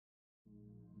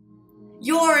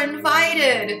You're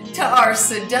invited to our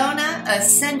Sedona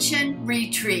Ascension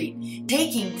Retreat,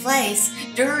 taking place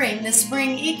during the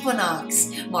spring equinox,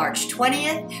 March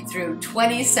 20th through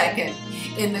 22nd,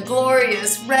 in the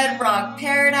glorious Red Rock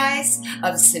paradise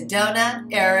of Sedona,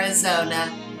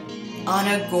 Arizona. On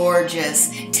a gorgeous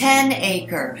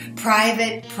 10-acre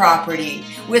private property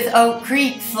with Oak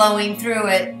Creek flowing through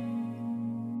it.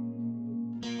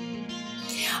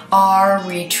 Our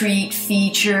retreat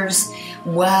features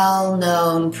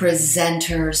well-known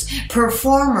presenters,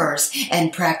 performers,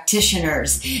 and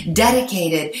practitioners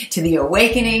dedicated to the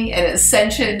awakening and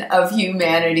ascension of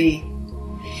humanity.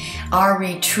 Our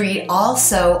retreat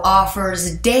also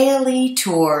offers daily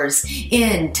tours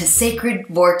into sacred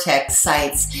vortex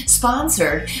sites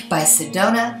sponsored by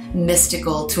Sedona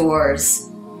Mystical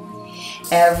Tours.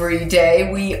 Every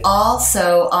day we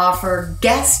also offer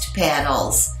guest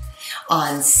panels.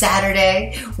 On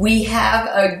Saturday, we have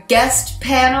a guest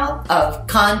panel of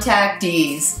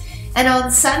contactees, and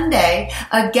on Sunday,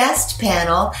 a guest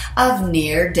panel of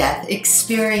near-death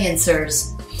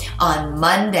experiencers. On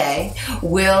Monday,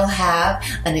 we'll have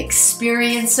an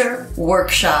experiencer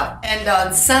workshop, and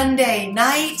on Sunday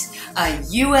night, a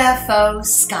UFO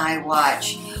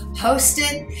Skywatch,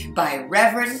 hosted by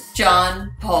Reverend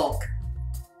John Polk.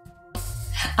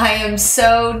 I am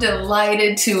so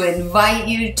delighted to invite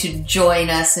you to join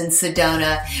us in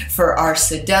Sedona for our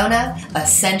Sedona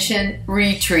Ascension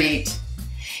Retreat.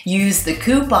 Use the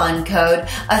coupon code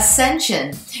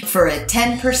ASCENSION for a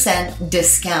 10%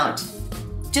 discount.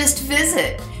 Just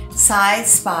visit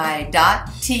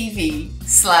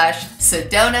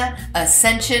Sci-Spi.tv/Sedona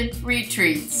Ascension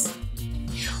Retreats.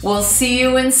 We'll see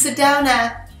you in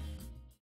Sedona.